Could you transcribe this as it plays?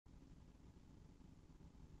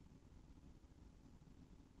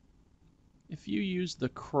If you use the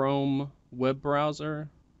Chrome web browser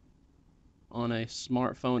on a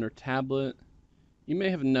smartphone or tablet, you may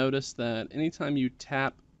have noticed that anytime you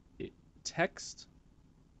tap text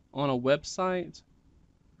on a website,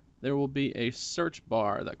 there will be a search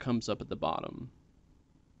bar that comes up at the bottom.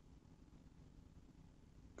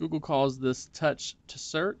 Google calls this touch to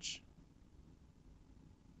search.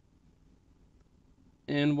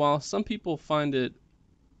 And while some people find it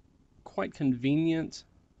quite convenient,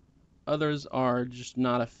 others are just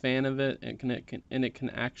not a fan of it, and it can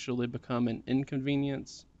actually become an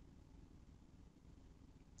inconvenience.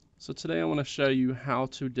 So today I want to show you how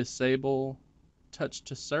to disable touch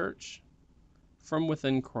to search from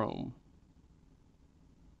within Chrome.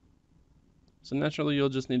 So naturally you'll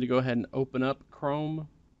just need to go ahead and open up Chrome.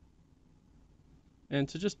 And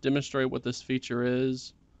to just demonstrate what this feature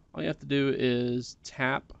is, all you have to do is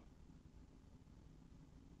tap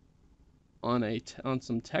on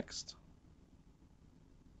some text.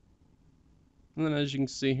 And then as you can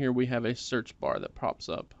see here, we have a search bar that pops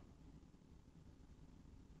up.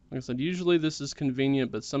 Like I said, usually this is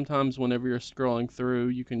convenient, but sometimes whenever you're scrolling through,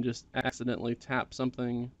 you can just accidentally tap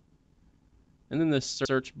something. And then this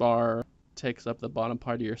search bar takes up the bottom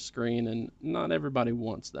part of your screen, and not everybody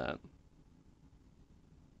wants that.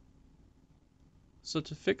 So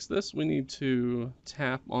to fix this, we need to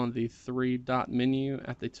tap on the three-dot menu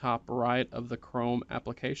at the top right of the Chrome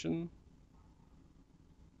application.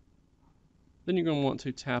 Then you're going to want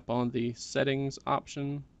to tap on the Settings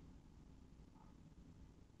option.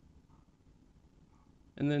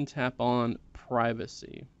 And then tap on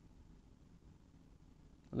Privacy.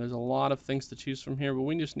 And there's a lot of things to choose from here, but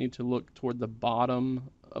we just need to look toward the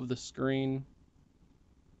bottom of the screen.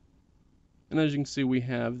 And as you can see, we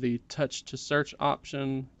have the touch to search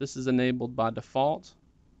option. This is enabled by default.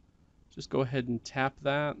 Just go ahead and tap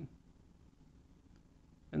that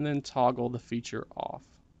and then toggle the feature off.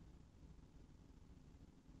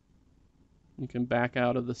 You can back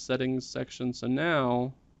out of the settings section. So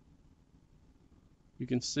now you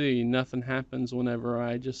can see nothing happens whenever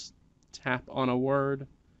I just tap on a word.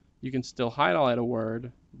 You can still highlight a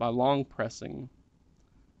word by long pressing.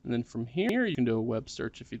 And then from here you can do a web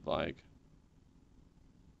search if you'd like.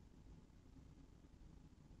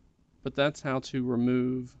 But that's how to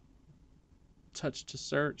remove touch to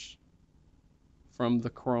search from the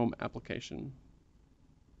Chrome application.